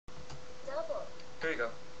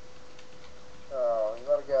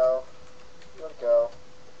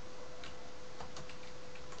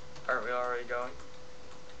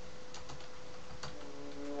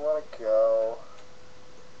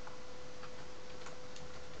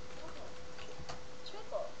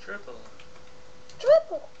Triple.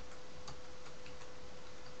 Triple.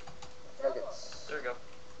 Nuggets. There we go.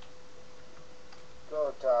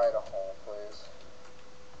 Go die at a hole, please.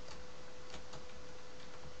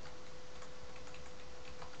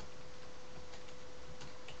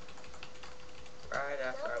 Right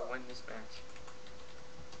after I win this match.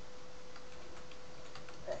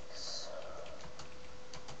 Thanks.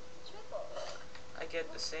 I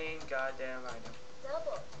get the same goddamn item.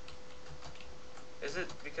 Is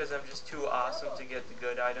it because I'm just too awesome to get the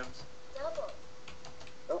good items?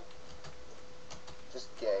 Nope.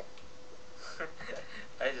 Just gay.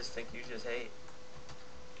 I just think you just hate.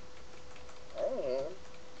 I ain't hating.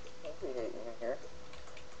 Don't be hating in here.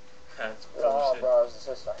 That's We're all bullshit. brothers and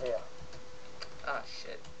sisters here. Ah,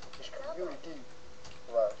 shit. This community.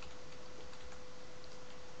 Love.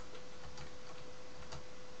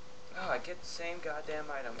 Oh, I get the same goddamn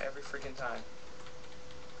item every freaking time.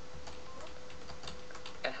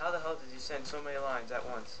 And how the hell did you send so many lines at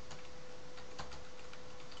once?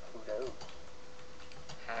 Who knows?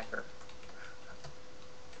 Hacker.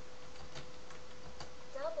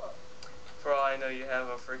 For all I know, you have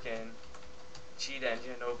a freaking cheat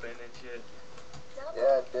engine open and shit.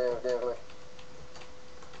 Yeah, definitely.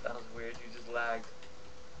 That was weird, you just lagged.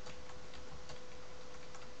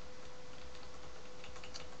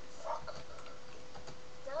 Fuck.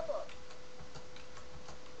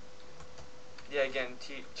 Yeah, again,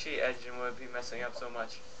 cheat engine would be messing up so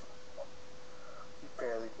much. You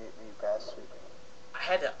barely beat me, you bastard. I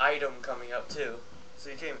had an item coming up too, so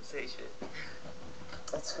you can't even say shit.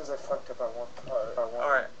 That's because I fucked up on one part.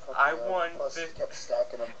 Alright, I won. Plus, kept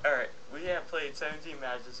stacking them. Alright, we have played 17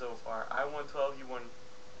 matches so far. I won 12, you won.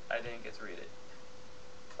 I didn't get to read it.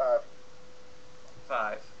 5.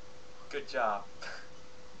 5. Good job.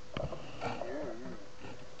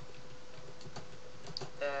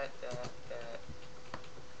 That.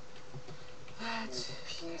 You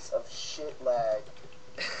piece of shit lag.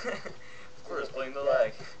 Of course, blame the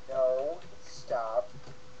lag. No, stop.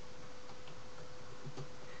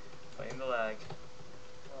 Blame the lag.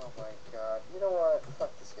 Oh my god. You know what?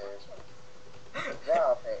 Fuck this game.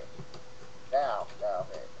 Now pay. Now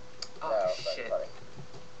pay. Oh now, shit. Funny.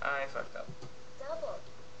 I fucked up.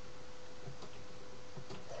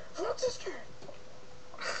 Fuck this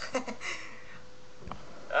game!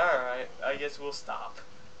 Alright, I guess we'll stop.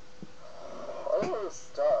 I don't want to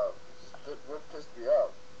stop. What pissed me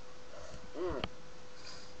off?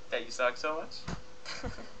 That you suck so much?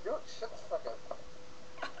 Yo, shut the fuck up.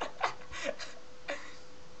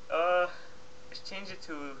 Let's change it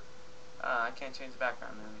to, I can't change the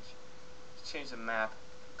background image. Let's change the map,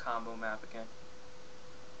 combo map again.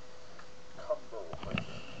 Combo.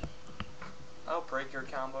 I'll break your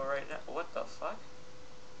combo right now. What the fuck?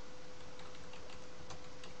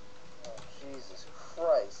 Oh, Jesus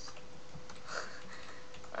Christ.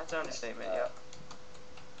 That's an understatement, yeah.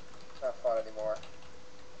 Not fun anymore.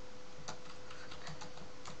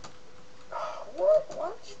 What? Why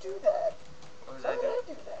would you do that? What was Why I would doing? I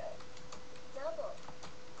do that?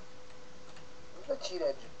 Where's my cheat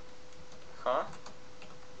engine? Huh?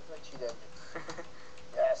 Where's my cheat engine?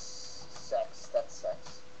 Yes. Sex. That's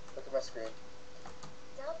sex. Look at my screen.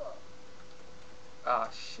 Oh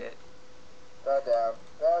shit. Bow down.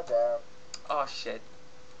 Bow down. Oh shit.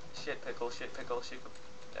 Shit pickle, shit pickle, shit.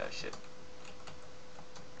 Shit.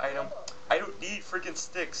 Item. I don't need freaking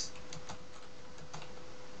sticks.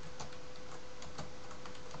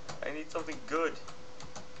 I need something good.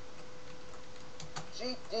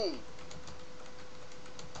 GD.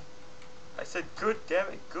 I said good, damn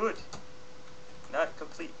it, good. Not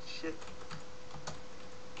complete shit.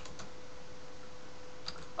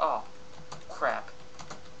 Oh, crap.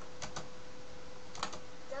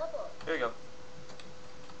 Here we go.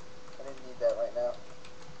 I didn't need that right now.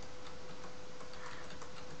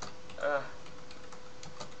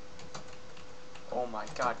 Oh my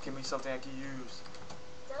god, give me something I can use.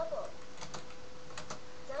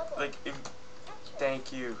 Like, if...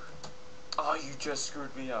 Thank you. Oh, you just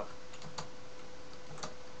screwed me up.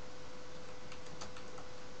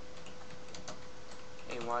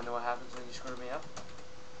 Hey, you wanna know what happens when you screw me up?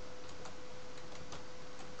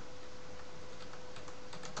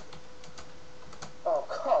 Oh,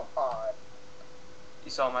 come on.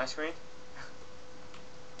 You saw my screen?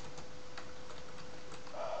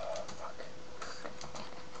 Oh, fuck.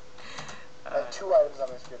 I have 2 items on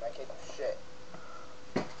my screen. I can't do shit.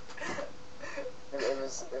 It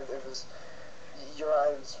was. Your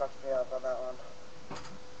items fucked me up on that one.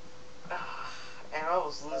 And I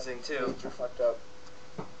was losing too. You're fucked up.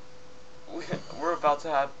 We're about to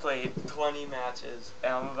have played 20 matches,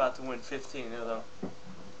 and I'm about to win 15 of them.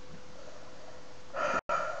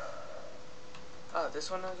 This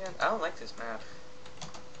one again? I don't like this map.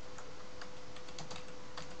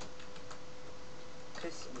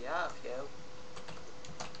 Piss me off, yo.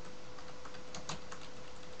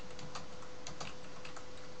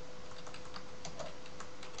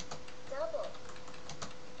 Double.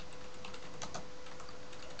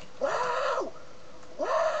 Wow!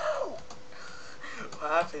 Wow!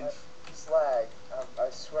 What happened? This lag. I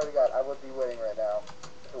swear to God, I would be winning right now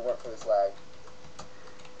if it weren't for this lag.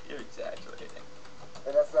 You're exaggerating.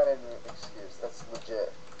 And that's not even an excuse. That's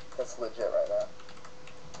legit. That's legit right now.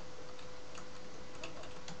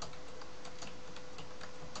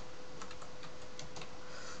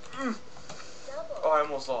 Oh, I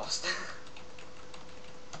almost lost.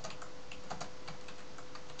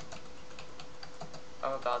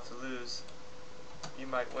 I'm about to lose. You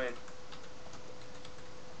might win.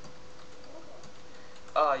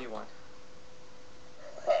 Oh, you won.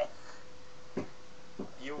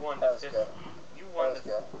 You won the That was good. You won That was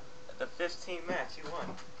good. the 15 match. You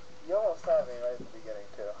won. You almost had me right at the beginning,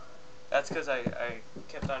 too. That's because I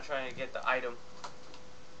kept on trying to get the item.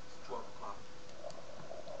 12 o'clock.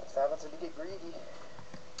 This happens when you get greedy.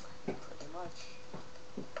 Pretty much.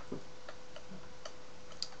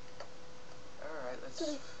 Alright,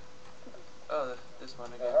 let's... Oh, this one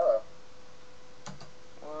again. Hello.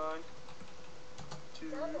 1,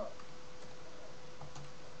 2...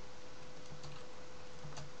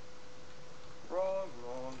 Wrong.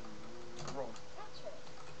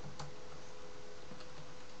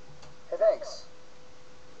 Hey, thanks.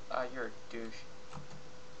 You're a douche.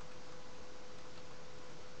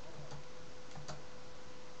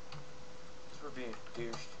 We're being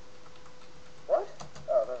douched. What?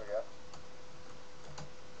 Oh, there we go.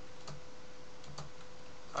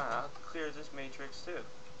 Fine, I'll clear this matrix too.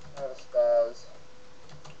 I have a spaz.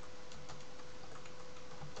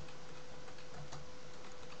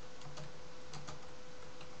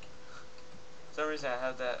 For some reason I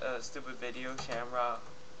have that stupid video, ShamWow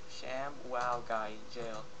guy in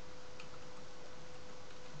jail.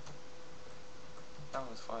 That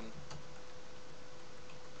was funny.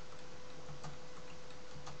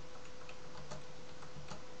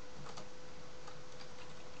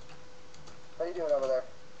 How you doing over there?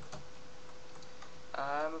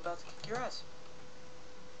 I'm about to kick your ass.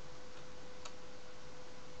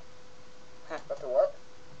 About to what?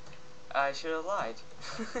 I should have lied.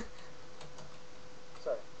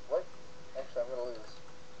 Sorry, what? Actually, I'm gonna lose.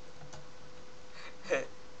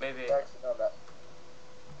 Maybe. Actually, no, that.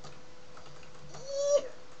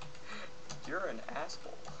 You're an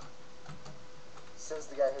asshole. Says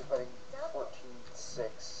the guy who's betting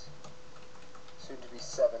 14-6. Soon to be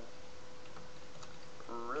 7.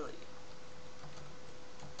 Really?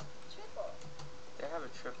 Triple. They have a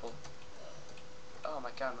triple. Oh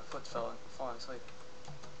my god, my foot's falling asleep.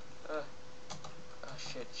 Oh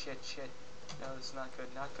shit. No, this is not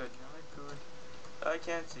good, not good. I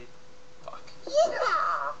can't see. Fuck.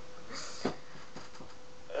 Yeah!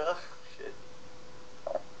 Ugh, shit.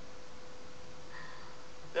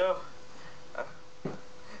 No.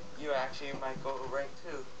 You actually might go rank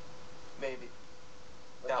 2. Maybe.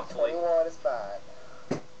 Doubtfully. 21 is fine.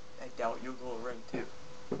 I doubt you'll go rank 2.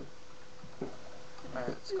 Alright,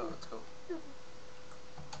 let's go.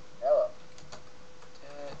 Hello.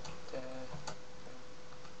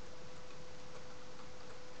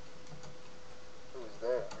 Who's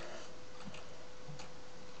there?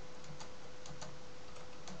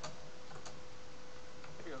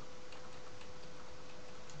 There you go.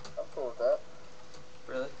 I'm cool with that.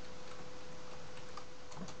 Really?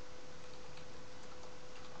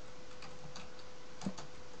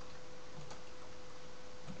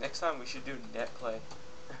 Next time we should do net play.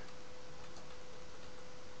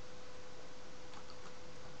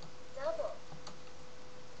 Double.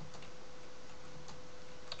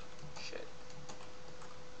 Shit.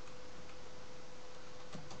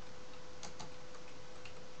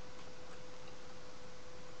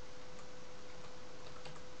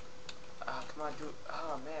 Come on, do it.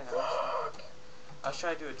 Oh man, I was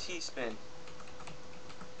trying to do a T-spin.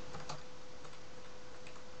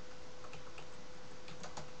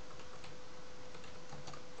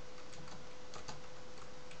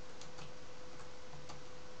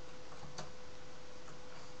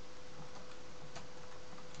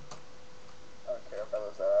 I don't care if I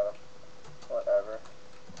lose that out of whatever.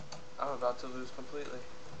 I'm about to lose completely.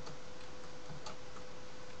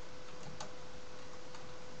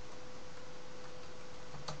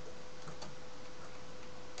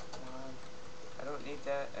 Come on. I don't need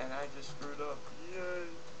that, and I just screwed up. Yay!